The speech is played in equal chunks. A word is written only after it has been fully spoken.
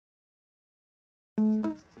Cause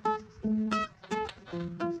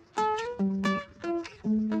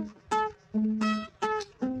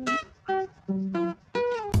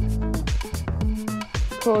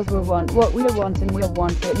we want what we want and we'll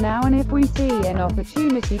want it now, and if we see an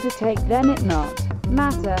opportunity to take, then it not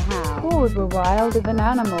matter how. Cause we're wilder than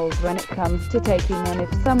animals when it comes to taking, and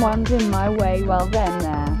if someone's in my way, well then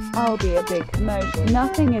there I'll be a big commotion.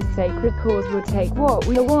 Nothing is sacred, cause we'll take what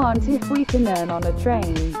we want. If we can earn on a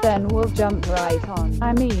train, then we'll jump right on.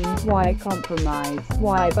 I mean, why compromise?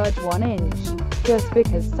 Why budge 1 inch? Just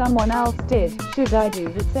because someone else did, should I do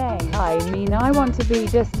the same? I mean, I want to be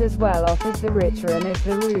just as well off as the richer, and if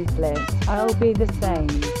the ruthless, I'll be the same.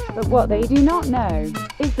 But what they do not know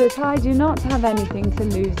is that I do not have anything to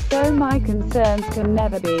lose, so my concerns can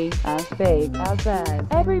never be as big as theirs.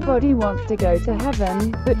 Everybody wants to go to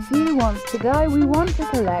heaven, but few wants to die. We want to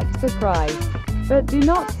collect the price, but do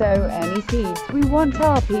not sow any seeds. We want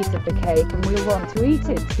our piece of the cake, and we want to eat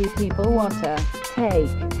it. Few people want to take,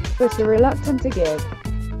 but are reluctant to give.